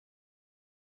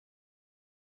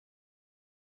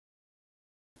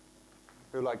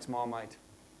Who likes Marmite?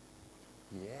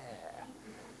 Yeah.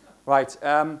 Right.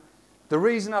 The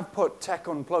reason I've put Tech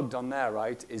Unplugged on there,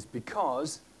 right, is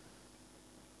because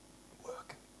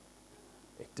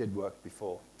it did work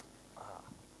before.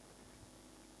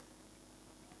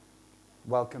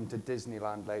 Welcome to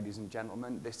Disneyland, ladies and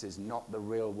gentlemen. This is not the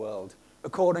real world,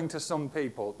 according to some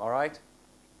people, all right?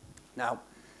 Now,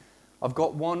 I've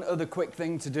got one other quick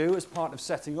thing to do as part of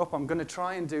setting up. I'm going to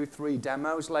try and do 3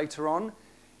 demos later on.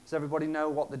 Does everybody know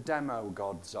what the demo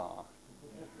gods are?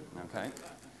 Okay.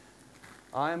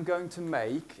 I am going to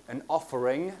make an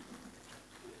offering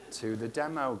to the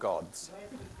demo gods.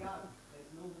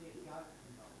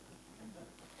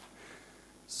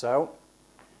 So,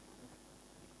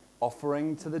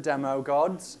 offering to the demo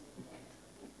gods.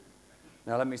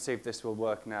 Now let me see if this will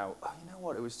work now. Oh, you know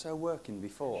what? It was so working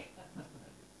before.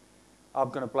 I'm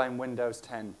going to blame Windows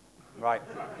 10. Right.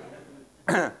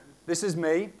 This is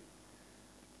me.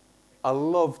 I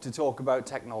love to talk about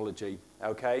technology,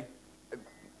 okay?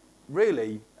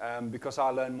 Really, because I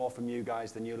learn more from you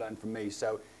guys than you learn from me.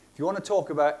 So if you want to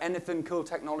talk about anything cool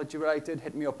technology related,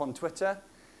 hit me up on Twitter.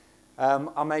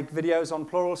 I make videos on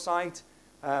Pluralsight.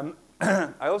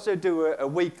 I also do a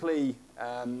weekly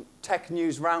tech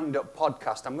news roundup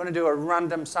podcast. I'm going to do a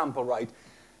random sample, right?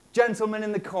 Gentleman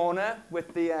in the corner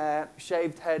with the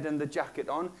shaved head and the jacket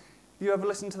on. Have you ever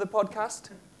listened to the podcast?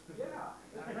 Yeah,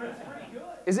 it's pretty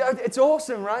good. It's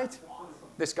awesome, right?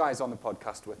 This guy's on the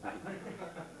podcast with me.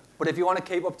 But if you want to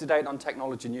keep up to date on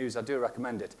technology news, I do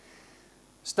recommend it.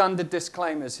 Standard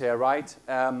disclaimers here, right?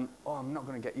 I'm not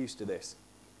going to get used to this.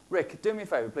 Rick, do me a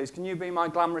favor, please. Can you be my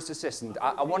glamorous assistant?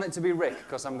 I want it to be Rick,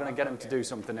 because I'm going to get him to do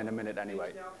something in a minute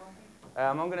anyway.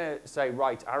 I'm going to say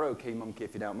right arrow key monkey,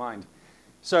 if you don't mind.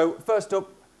 So, first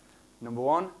up, number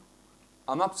 1,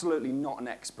 I'm absolutely not an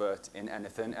expert in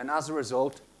anything, and as a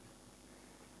result,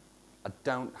 I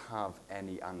don't have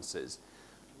any answers.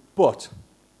 But,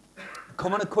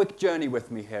 come on a quick journey with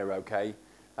me here, okay?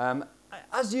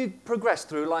 As you progress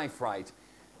through life, right,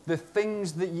 the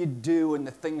things that you do and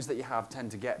the things that you have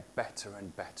tend to get better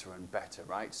and better and better,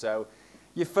 right? So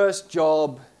your first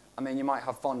job, I mean, you might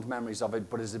have fond memories of it,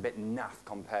 but it's a bit naff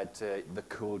compared to the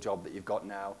cool job that you've got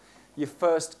now. Your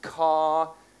first car,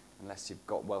 unless you've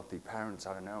got wealthy parents,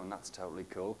 I don't know, and that's totally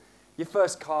cool. Your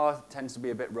first car tends to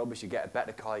be a bit rubbish. You get a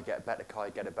better car, you get a better car,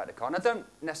 you get a better car. And I don't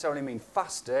necessarily mean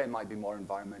faster. It might be more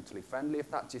environmentally friendly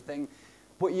if that's your thing.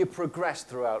 But you progress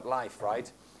throughout life,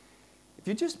 right? If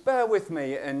you just bear with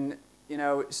me and,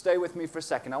 stay with me for a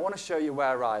second, I want to show you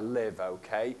where I live,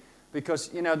 okay? Because,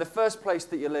 the first place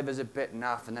that you live is a bit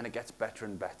naff, and then it gets better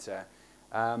and better.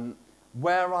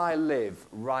 Where I live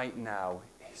right now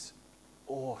is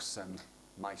awesome,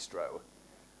 Maestro.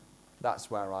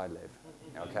 That's where I live,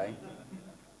 okay?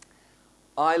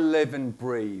 I live and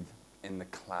breathe in the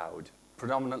cloud,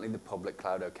 predominantly the public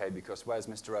cloud, okay? Because where's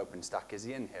Mr. OpenStack? Is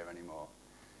he in here anymore?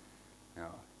 No.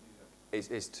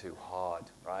 It's too hard,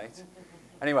 right?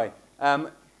 Anyway,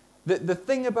 the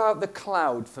thing about the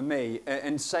cloud for me,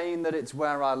 and saying that it's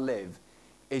where I live,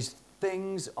 is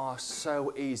things are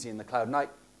so easy in the cloud. Like,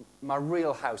 my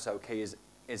real house, okay, is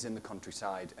in the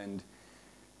countryside, and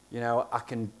I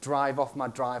can drive off my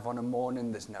drive on a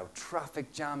morning. There's no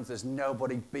traffic jams. There's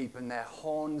nobody beeping their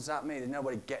horns at me. There's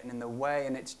nobody getting in the way,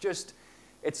 and it's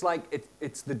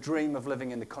the dream of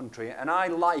living in the country. And I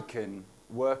liken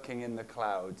working in the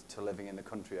cloud to living in the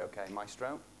country, okay,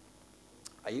 Maestro?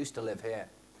 I used to live here.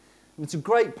 And it's a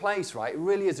great place, right? It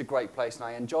really is a great place, and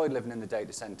I enjoyed living in the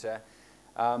data center.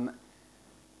 But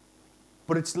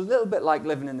it's a little bit like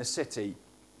living in the city.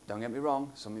 Don't get me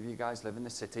wrong, some of you guys live in the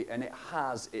city, and it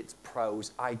has its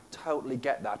pros. I totally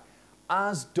get that,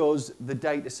 as does the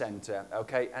data center,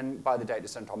 okay? And by the data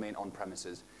center, I mean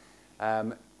on-premises.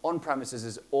 On-premises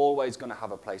is always going to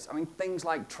have a place. I mean, things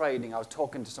like trading. I was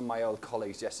talking to some of my old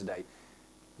colleagues yesterday.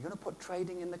 You're going to put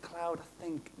trading in the cloud? I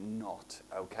think not,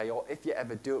 okay? Or if you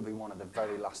ever do, it'll be one of the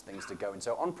very last things to go in.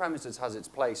 So on-premises has its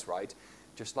place, right?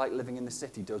 Just like living in the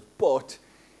city does. But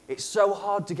it's so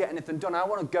hard to get anything done. I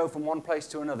want to go from one place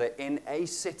to another in a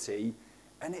city,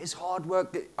 and it is hard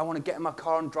work. I want to get in my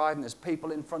car and drive, and there's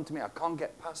people in front of me. I can't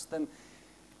get past them.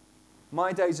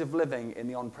 My days of living in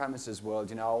the on-premises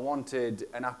world, I wanted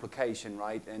an application,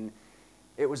 right? And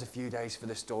it was a few days for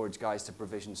the storage guys to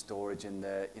provision storage, and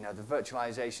the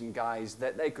virtualization guys,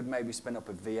 that they could maybe spin up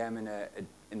a VM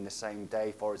in the same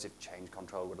day for us if change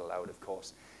control would allow it, of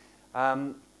course.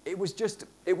 It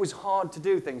was hard to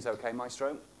do things, okay,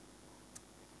 Maestro?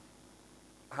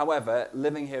 However,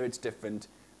 living here, it's different.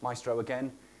 Maestro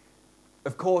again.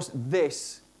 Of course,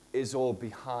 this is all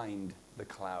behind the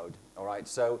cloud, all right?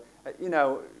 So,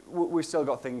 we've still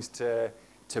got things to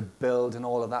to build and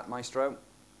all of that, Maestro.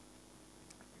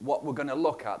 What we're going to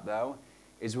look at, though,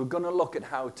 is we're going to look at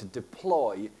how to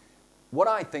deploy what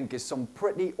I think is some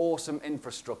pretty awesome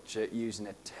infrastructure using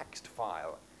a text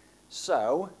file.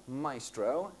 So,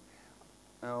 Maestro,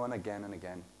 oh, and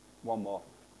again, one more.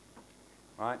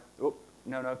 Right, oh,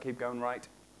 no, keep going right.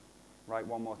 Right,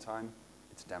 one more time.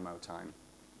 It's demo time.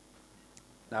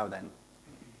 Now then,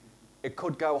 it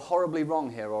could go horribly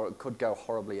wrong here, or it could go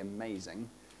horribly amazing.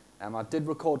 I did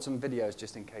record some videos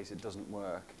just in case it doesn't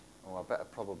work. Oh, I better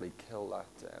probably kill that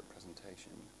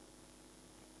presentation.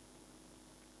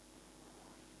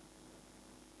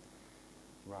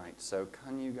 Right, so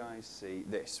can you guys see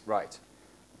this? Right,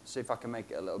 see if I can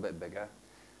make it a little bit bigger.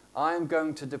 I am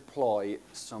going to deploy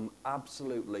some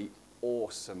absolutely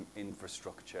awesome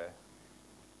infrastructure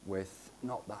with,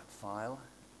 not that file,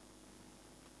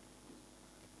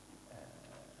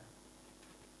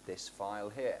 this file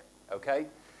here, okay?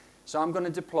 So I'm going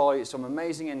to deploy some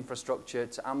amazing infrastructure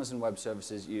to Amazon Web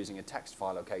Services using a text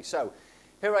file, okay? So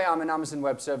here I am in Amazon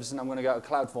Web Services, and I'm going to go to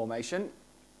CloudFormation.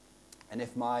 And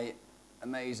if my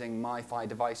amazing MiFi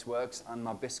device works and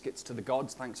my biscuits to the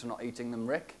gods, thanks for not eating them,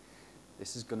 Rick,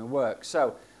 this is going to work.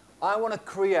 So I want to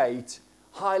create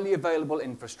highly available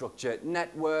infrastructure,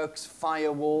 networks,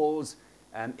 firewalls,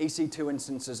 EC2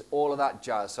 instances, all of that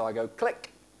jazz. So I go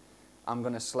click. I'm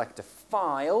going to select a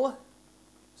file.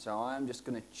 So I'm just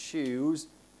going to choose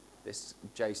this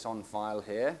JSON file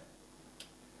here.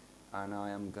 And I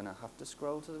am going to have to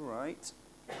scroll to the right.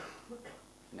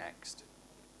 Next.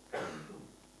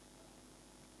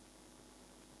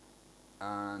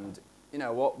 And you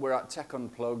know what? We're at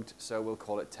TECHunplugged, so we'll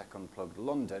call it TECHunplugged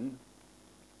London.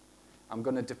 I'm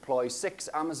going to deploy 6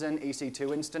 Amazon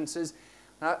EC2 instances.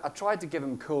 Now, I tried to give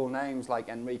them cool names like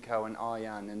Enrico and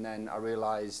Arjan, and then I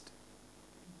realized,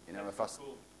 you know, if I...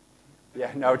 Cool.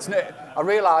 Yeah, no, it's not. I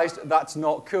realized that's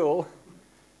not cool,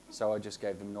 so I just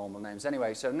gave them normal names.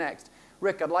 Anyway, so next,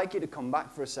 Rick, I'd like you to come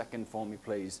back for a second for me,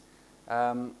 please.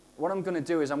 What I'm going to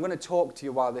do is I'm going to talk to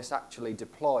you while this actually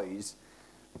deploys,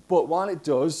 but while it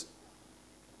does,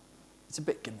 it's a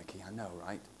bit gimmicky, I know,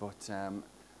 right? But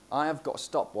I have got a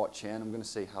stopwatch here, and I'm going to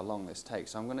see how long this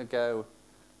takes. So I'm going to go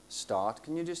start.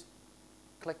 Can you just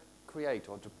click create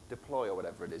or deploy or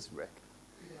whatever it is, Rick?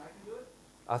 I can do it?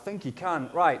 I think you can.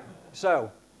 Right.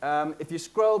 So if you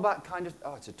scroll back kind of...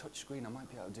 Oh, it's a touch screen. I might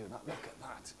be able to do that. Look at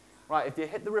that. Right. If you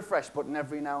hit the refresh button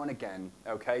every now and again,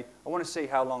 OK, I want to see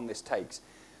how long this takes.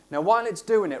 Now, while it's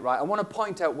doing it, right, I want to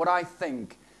point out what I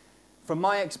think, from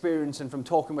my experience and from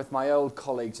talking with my old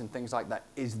colleagues and things like that,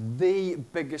 is the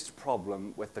biggest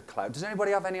problem with the cloud. Does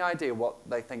anybody have any idea what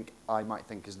they think I might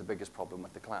think is the biggest problem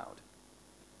with the cloud?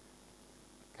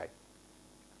 Okay.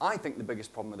 I think the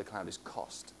biggest problem with the cloud is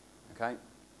cost. Okay.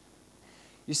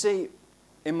 You see,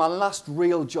 in my last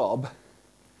real job,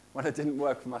 when it didn't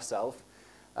work for myself,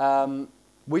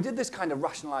 we did this kind of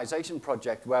rationalization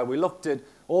project where we looked at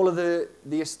all of the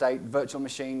estate virtual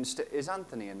machines. Is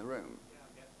Anthony in the room?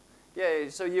 Yeah,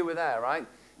 so you were there, right?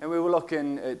 And we were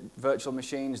looking at virtual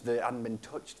machines that hadn't been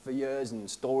touched for years and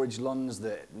storage LUNs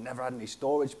that never had any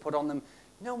storage put on them.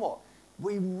 You know what?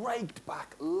 We raked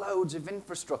back loads of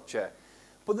infrastructure.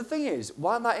 But the thing is,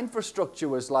 while that infrastructure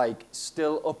was like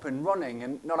still up and running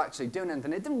and not actually doing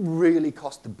anything, it didn't really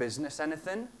cost the business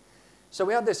anything. So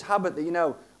we had this habit that, you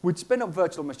know, we'd spin up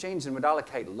virtual machines and we'd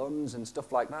allocate LUNs and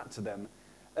stuff like that to them.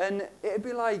 And it'd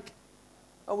be like,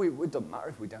 oh, it doesn't matter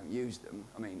if we don't use them.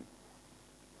 I mean,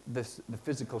 the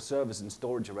physical servers and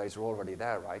storage arrays are already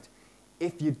there, right?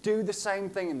 If you do the same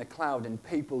thing in the cloud, and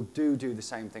people do the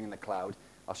same thing in the cloud,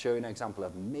 I'll show you an example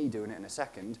of me doing it in a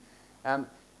second.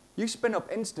 You spin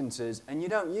up instances and you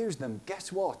don't use them.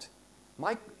 Guess what?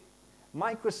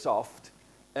 Microsoft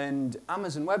and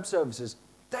Amazon Web Services,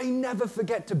 they never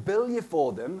forget to bill you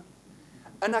for them.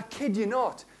 And I kid you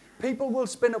not, people will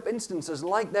spin up instances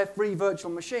like they're free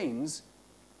virtual machines,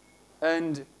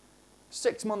 and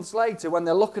 6 months later, when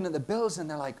they're looking at the bills and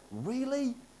they're like,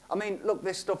 really? I mean, look,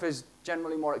 this stuff is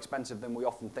generally more expensive than we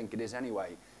often think it is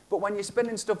anyway. But when you're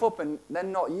spinning stuff up and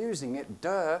then not using it,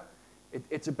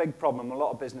 it's a big problem. A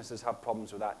lot of businesses have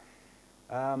problems with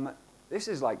that. This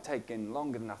is like taking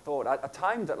longer than I thought. I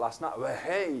timed it last night. Well,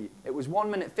 hey, it was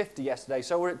 1 minute 50 yesterday,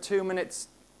 so we're at 2 minutes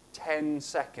 10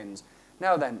 seconds.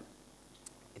 Now then,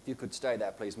 if you could stay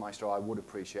there, please, Maestro, I would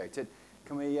appreciate it.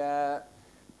 Can we...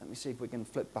 let me see if we can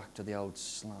flip back to the old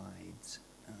slides.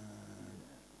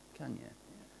 Can you?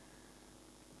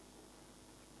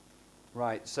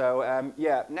 Right, so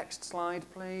yeah, next slide,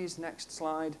 please, next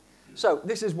slide. So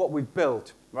this is what we've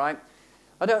built, right?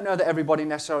 I don't know that everybody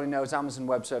necessarily knows Amazon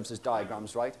Web Services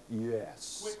diagrams, right?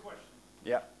 Yes. Quick question.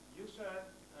 Yeah. You said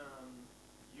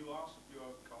you asked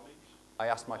your I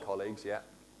asked my colleagues, yeah.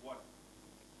 What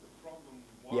the problem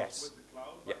was Yes. with the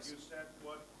cloud, Yes. but you said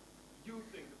what you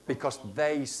think the problem Because was.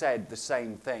 they said the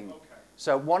same thing. Okay.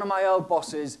 So one of my old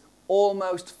bosses,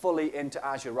 almost fully into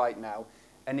Azure right now,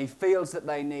 and he feels that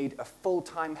they need a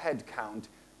full-time headcount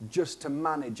just to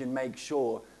manage and make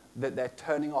sure that they're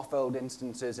turning off old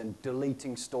instances and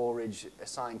deleting storage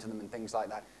assigned to them and things like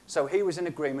that. So he was in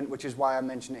agreement, which is why I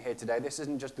mention it here today. This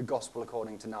isn't just the gospel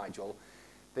according to Nigel.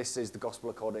 This is the gospel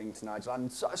according to Nigel.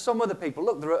 And some other people,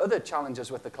 look, there are other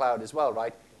challenges with the cloud as well,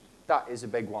 right? That is a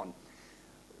big one.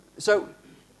 So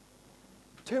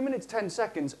 2 minutes, 10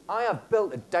 seconds, I have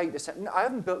built a data center. I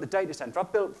haven't built a data center.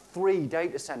 I've built 3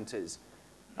 data centers.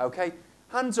 Okay?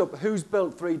 Hands up, who's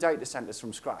built 3 data centers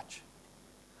from scratch?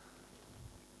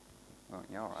 Oh,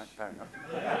 yeah, all right, fair enough.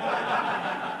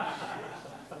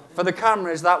 For the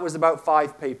cameras, that was about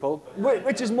 5 people,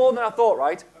 which is more than I thought,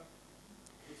 right?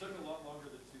 It took a lot longer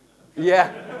than 2 minutes.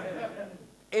 Yeah.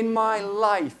 In my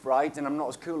life, right, and I'm not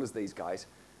as cool as these guys,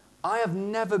 I have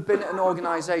never been at an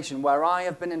organization where I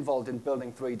have been involved in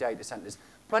building 3 data centers.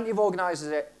 Plenty of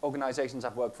organizations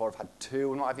I've worked for have had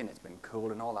 2 and what have you, and it's been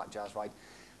cool and all that jazz, right?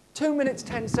 2 minutes,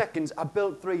 10 seconds, I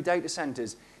built 3 data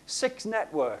centers, 6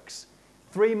 networks,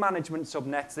 3 management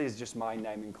subnets. These are just my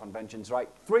naming conventions, right?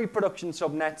 3 production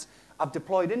subnets. I've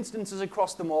deployed instances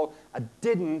across them all. I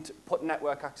didn't put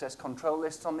network access control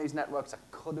lists on these networks. I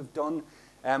could have done,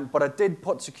 but I did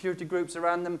put security groups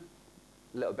around them,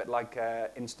 a little bit like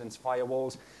instance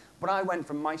firewalls. But I went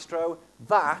from Maestro,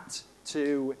 that,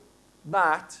 to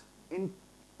that in,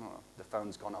 oh, the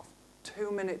phone's gone off,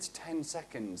 2 minutes, 10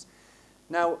 seconds.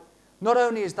 Now, not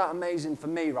only is that amazing for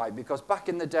me, right, because back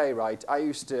in the day, right, I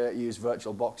used to use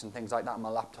VirtualBox and things like that on my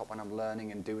laptop when I'm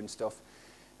learning and doing stuff,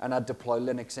 and I'd deploy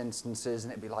Linux instances,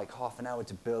 and it'd be like half an hour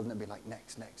to build, and it'd be like,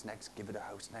 next, next, next, give it a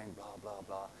host name, blah, blah,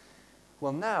 blah.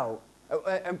 Well, now,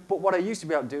 but what I used to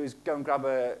be able to do is go and grab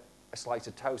a slice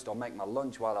of toast or make my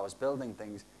lunch while I was building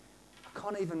things. I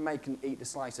can't even make and eat a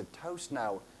slice of toast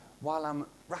now while I'm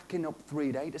racking up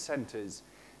 3 data centers.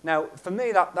 Now, for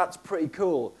me, that's pretty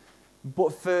cool.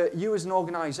 But for you as an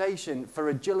organization, for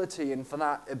agility and for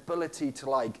that ability to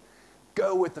like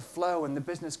go with the flow and the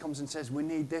business comes and says, we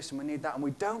need this and we need that and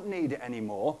we don't need it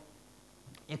anymore,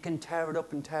 you can tear it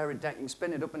up and tear it down. You can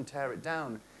spin it up and tear it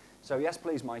down. So yes,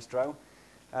 please, Maestro.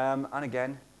 And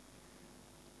again,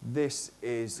 this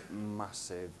is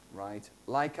massive, right?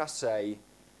 Like I say,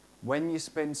 when you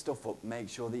spin stuff up, make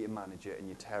sure that you manage it and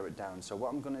you tear it down. So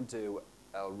what I'm going to do,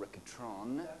 El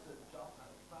Ricatron.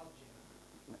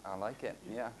 I like it,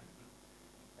 yeah.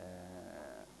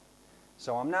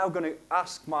 So I'm now going to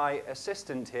ask my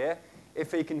assistant here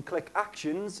if he can click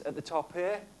Actions at the top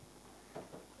here.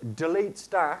 Delete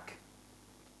stack.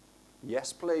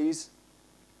 Yes, please.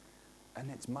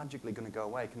 And it's magically going to go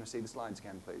away. Can I see the slides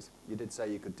again, please? You did say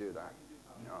you could do that.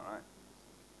 All right.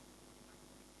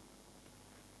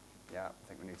 Yeah, I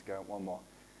think we need to go one more.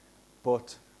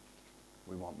 But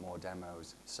we want more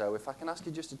demos. So if I can ask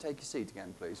you just to take your seat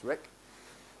again, please, Rick.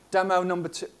 Demo number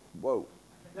 2. Whoa.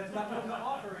 That's not from the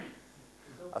offering.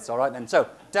 That's all right then. So,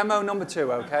 demo number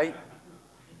 2, okay?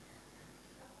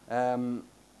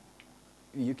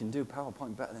 You can do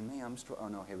PowerPoint better than me. Oh,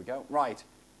 no, here we go. Right.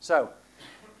 So,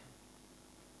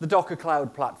 the Docker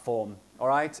Cloud Platform, all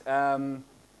right?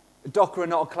 Docker are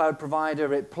not a cloud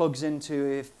provider. It plugs into,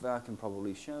 if I can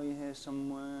probably show you here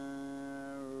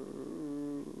somewhere.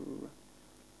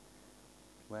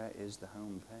 Where is the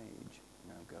home page?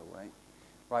 No, go away.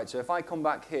 Right, so if I come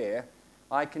back here,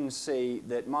 I can see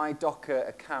that my Docker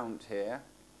account here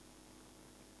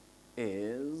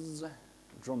is,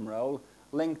 drum roll,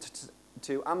 linked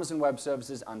to Amazon Web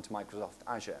Services and to Microsoft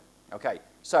Azure. Okay,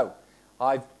 so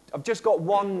I've just got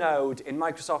one node in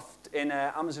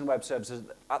Amazon Web Services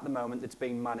at the moment that's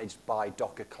being managed by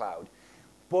Docker Cloud.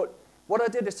 But what I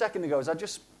did a second ago is I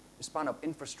just span up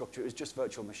infrastructure. It was just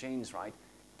virtual machines, right?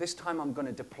 This time I'm going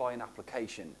to deploy an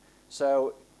application.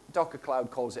 So Docker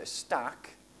Cloud calls it a stack,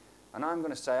 and I'm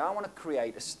going to say I want to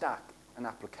create a stack, an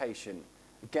application.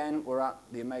 Again, we're at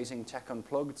the amazing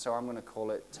TECHunplugged, so I'm going to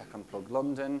call it TECHunplugged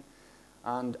London,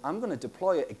 and I'm going to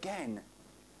deploy it again,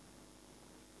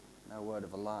 no word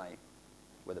of a lie,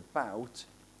 with about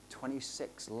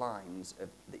 26 lines of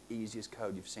the easiest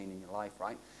code you've seen in your life,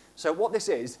 right? So what this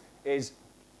is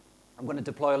I'm going to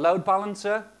deploy a load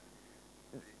balancer.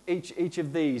 Each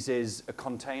of these is a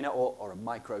container or a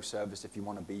microservice if you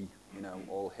want to be, you know,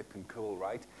 all hip and cool,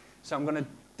 right? So I'm going to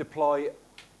deploy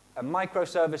a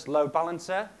microservice load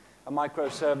balancer, a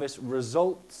microservice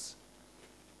results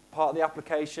part of the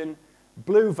application,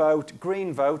 blue vote,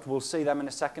 green vote, we'll see them in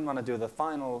a second when I do the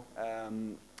final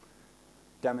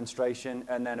demonstration,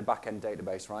 and then a back-end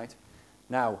database, right?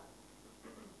 Now,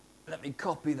 let me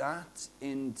copy that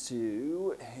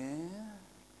into here.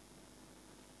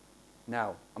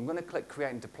 Now, I'm going to click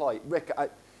Create and Deploy. Rick,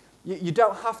 you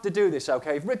don't have to do this,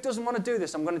 okay? If Rick doesn't want to do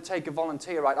this, I'm going to take a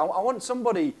volunteer, right? I want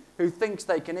somebody who thinks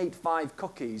they can eat 5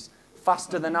 cookies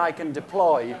faster than I can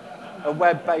deploy a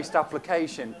web-based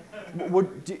application.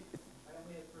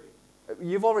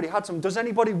 You've already had some. Does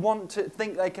anybody want to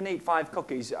think they can eat 5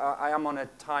 cookies? I am on a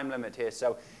time limit here,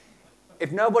 so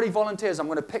if nobody volunteers, I'm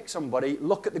going to pick somebody.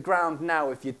 Look at the ground now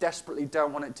if you desperately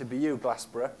don't want it to be you,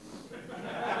 Glassborough.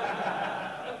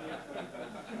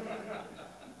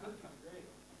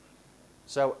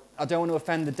 So I don't want to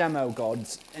offend the demo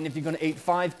gods, and if you're going to eat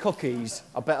 5 cookies,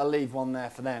 I better leave one there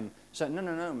for them. So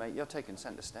no, mate, you're taking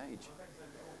centre stage.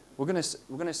 We're going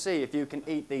to see if you can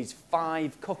eat these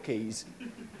 5 cookies.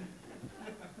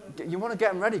 You want to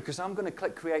get them ready, because I'm going to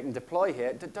click Create and Deploy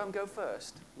here. Don't go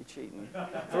first. You're cheating.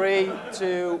 3,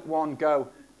 2, 1, go.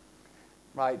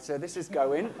 Right, so this is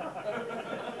going.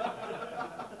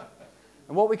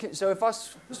 And what we can, so if I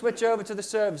switch over to the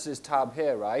Services tab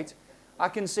here, right, I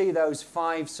can see those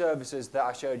 5 services that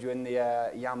I showed you in the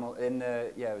YAML,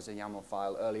 it was a YAML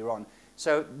file earlier on.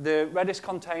 So the Redis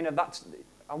container,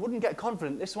 I wouldn't get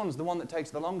confident. This one's the one that takes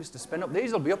the longest to spin up.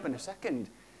 These will be up in a second.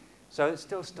 So it's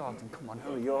still starting. Come on,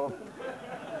 hurry up.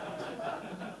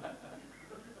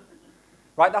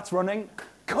 Right, that's running.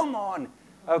 Come on.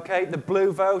 Okay, the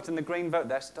blue vote and the green vote,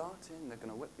 they're starting. They're going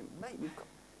to whip you. Mate,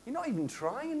 you're not even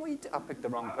trying. I picked the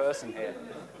wrong person here.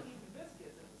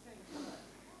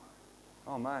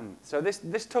 Oh, man. So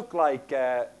this took like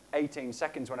 18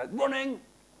 seconds when I was running.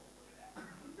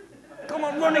 Come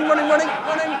on, running.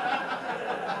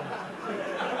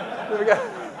 Here we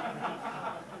go.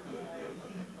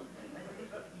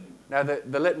 Now,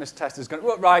 the litmus test is going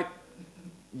to... Right.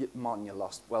 Martin, you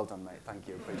lost. Well done, mate. Thank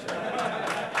you. Appreciate it.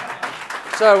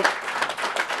 So,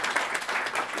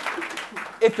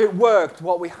 if it worked,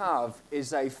 what we have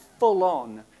is a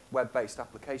full-on web-based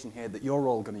application here that you're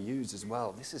all going to use as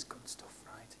well. This is good stuff,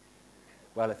 right?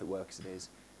 Well, if it works, it is.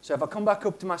 So if I come back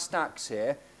up to my stacks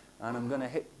here, and I'm going to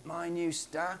hit my new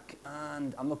stack,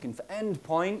 and I'm looking for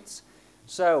endpoints.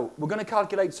 So we're going to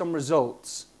calculate some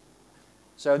results.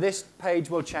 So this page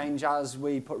will change as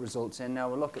we put results in. Now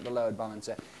we'll look at the load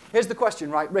balancer. Here's the question,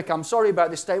 right? Rick, I'm sorry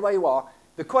about this. Stay where you are.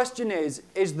 The question is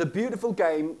the beautiful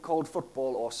game called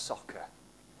football or soccer?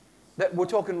 We're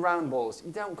talking round balls.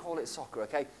 You don't call it soccer,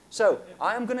 okay? So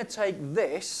I am going to take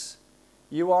this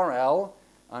URL,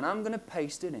 and I'm going to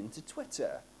paste it into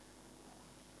Twitter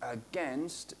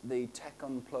against the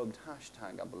TECHunplugged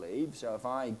hashtag, I believe. So if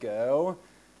I go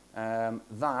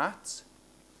hashtag,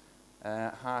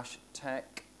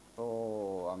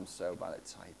 I'm so bad at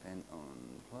typing,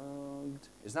 unplugged.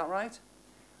 Is that right?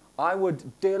 I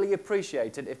would dearly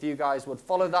appreciate it if you guys would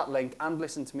follow that link and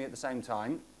listen to me at the same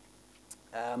time.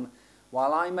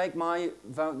 While I make my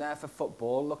vote there for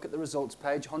football, look at the results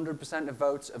page. 100% of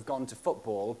votes have gone to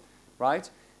football, right?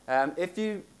 If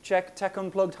you check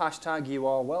TECHunplugged hashtag, you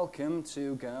are welcome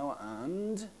to go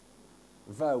and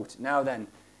vote. Now then,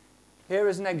 here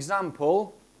is an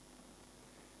example.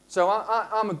 So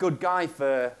I'm a good guy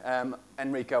for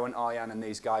Enrico and Arjan and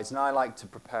these guys, and I like to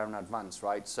prepare in advance,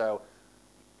 right? So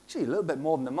actually, a little bit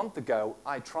more than a month ago,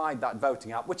 I tried that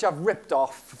voting app, which I've ripped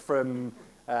off from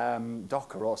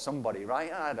Docker or somebody,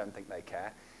 right? I don't think they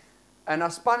care. And I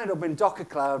spun it up in Docker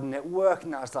Cloud, and it worked,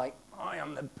 and I was like, I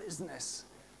am the business.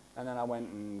 And then I went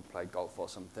and played golf or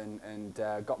something, and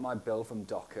got my bill from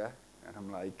Docker, and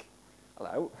I'm like,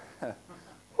 hello.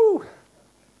 Whew.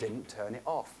 Didn't turn it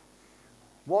off.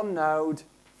 1 node,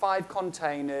 5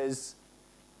 containers,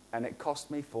 and it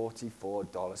cost me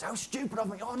 $44. How stupid of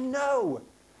me. Oh, no.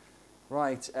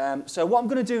 Right, so what I'm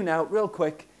going to do now, real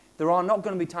quick, there are not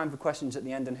going to be time for questions at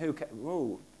the end, and who cares?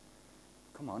 Ooh,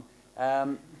 come on.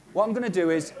 What I'm going to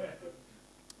do is,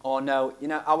 oh, no, you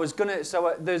know, I was going to,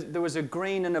 so there was a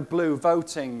green and a blue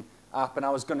voting app, and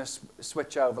I was going to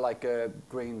switch over like a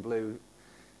green-blue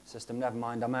system. Never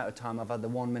mind, I'm out of time. I've had the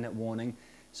 1-minute warning.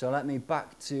 So let me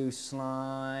back to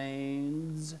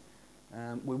slides.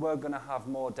 We were going to have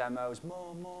more demos,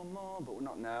 more, but we're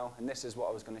not now. And this is what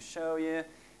I was going to show you.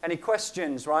 Any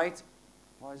questions, right?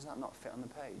 Why does that not fit on the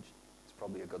page? It's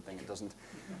probably a good thing it doesn't.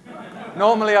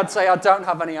 Normally I'd say I don't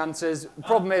have any answers. The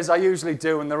problem is I usually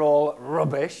do, and they're all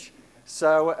rubbish.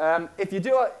 So if you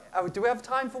do, do we have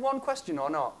time for one question or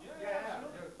not? Yeah.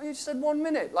 Oh, you just said 1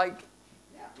 minute, like.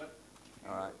 Yeah.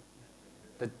 All right.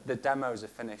 The demos are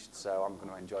finished, so I'm going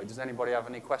to enjoy. Does anybody have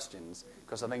any questions?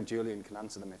 Because I think Julian can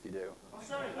answer them if you do. Oh,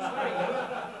 sorry.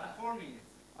 4 minutes.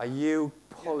 Are you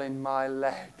pulling my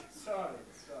leg? Sorry.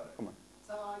 Come on.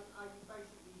 So are you basically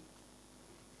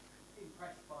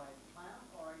impressed by the cloud,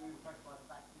 or are you impressed by the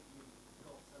fact that you've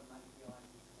got some APIs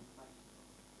and some information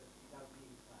that you don't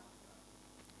need cloud?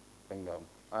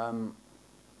 Bingo.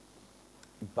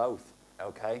 Both,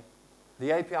 okay.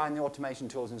 The API and the automation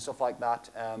tools and stuff like that,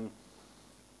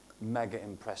 mega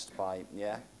impressed by,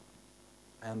 yeah.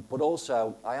 But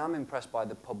also, I am impressed by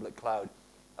the public cloud.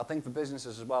 I think for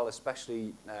businesses as well,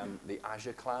 especially the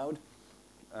Azure cloud.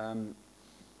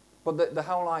 But the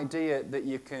whole idea that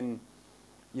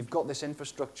you've got this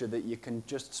infrastructure that you can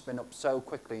just spin up so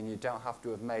quickly and you don't have to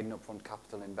have made an upfront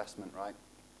capital investment, right?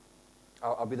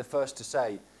 I'll be the first to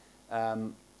say,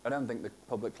 I don't think the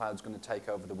public cloud's going to take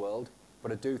over the world,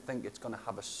 but I do think it's going to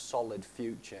have a solid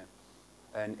future,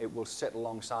 and it will sit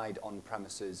alongside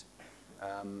on-premises.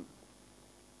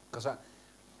 Because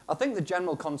I think the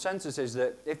general consensus is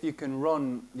that if you can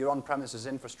run your on-premises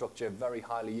infrastructure very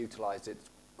highly utilized, it's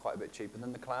quite a bit cheaper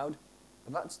than the cloud.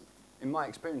 But that's, in my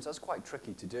experience, that's quite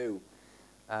tricky to do.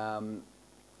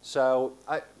 So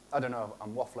I don't know,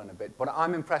 I'm waffling a bit, but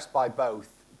I'm impressed by both,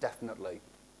 definitely.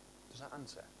 Does that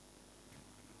answer?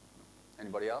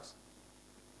 Anybody else?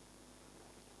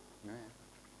 No, yeah.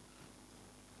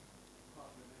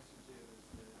 Part of the message here is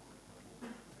the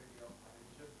tidy up behind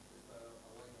you. Is there a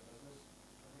line of business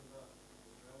behind that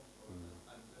as well?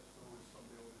 And if so, is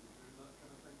somebody already doing that kind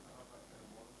of thing to have that kind of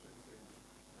monitoring, saying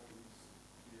all these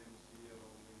VMs here,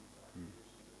 all these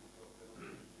applications that you've got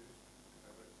available to use,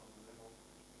 whether it's on the level?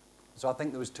 So I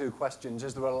think there was two questions.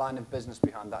 Is there a line of business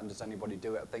behind that, and does anybody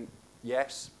do it? I think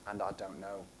yes, and I don't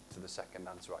know to the second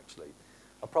answer, actually.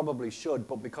 I probably should,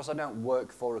 but because I don't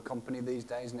work for a company these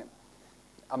days, and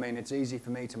I mean, it's easy for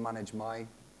me to manage my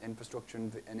infrastructure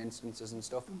and instances and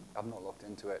stuff. I've not looked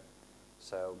into it,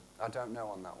 so I don't know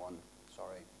on that one.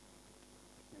 Sorry.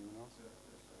 Anyone else?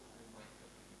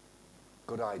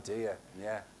 Good idea,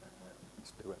 yeah.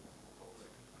 Let's do it.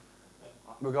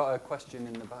 We've got a question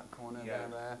in the back corner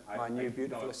there. My new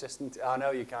beautiful assistant. I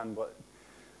know you can, but...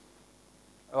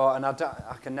 Oh, and I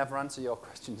can never answer your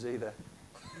questions either.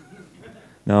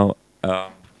 No. You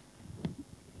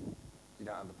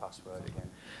don't have the password again.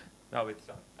 No, it's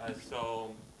not.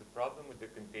 So the problem with the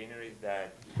container is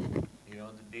that, you know,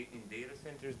 in data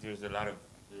centers, there's a lot of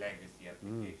legacy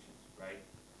applications, right?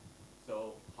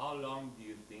 So how long do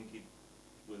you think it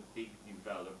will take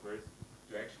developers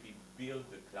to actually build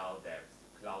the cloud apps,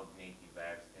 cloud native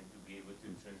apps, and to be able to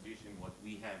transition what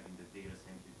we have in the data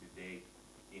center today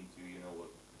into, you know,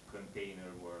 a container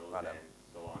world and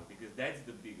so on? Because that's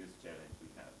the biggest challenge we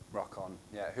have. Rock on.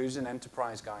 Yeah, who's an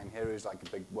enterprise guy in here who's like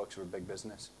works for a big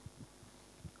business?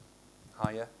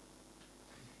 Hire?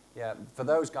 Yeah, for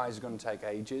those guys, it's going to take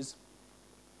ages.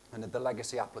 And the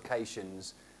legacy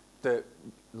applications, the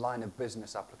line of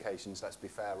business applications, let's be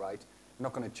fair, right?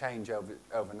 Not going to change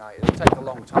overnight. It'll take a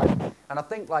long time. And I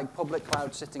think like public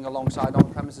cloud sitting alongside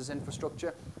on-premises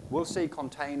infrastructure, we'll see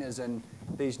containers and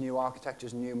these new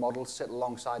architectures and new models sit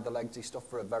alongside the legacy stuff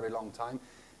for a very long time.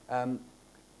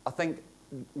 I think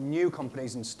new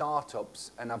companies and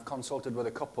startups, and I've consulted with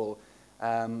a couple,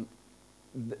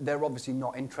 they're obviously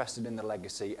not interested in the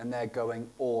legacy, and they're going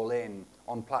all in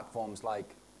on platforms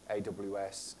like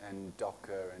AWS and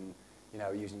Docker and, you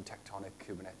know, using Tectonic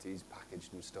Kubernetes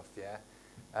packaged and stuff, yeah.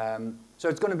 So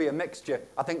it's going to be a mixture.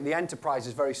 I think the enterprise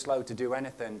is very slow to do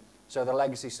anything, so the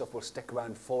legacy stuff will stick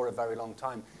around for a very long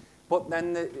time. But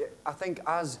then I think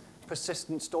as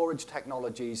persistent storage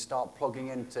technologies start plugging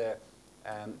into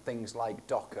things like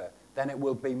Docker, then it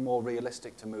will be more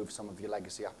realistic to move some of your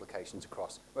legacy applications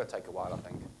across. It will take a while, I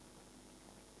think.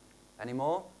 Any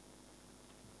more?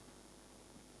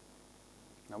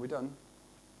 Are we done?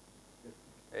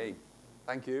 Hey,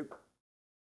 thank you.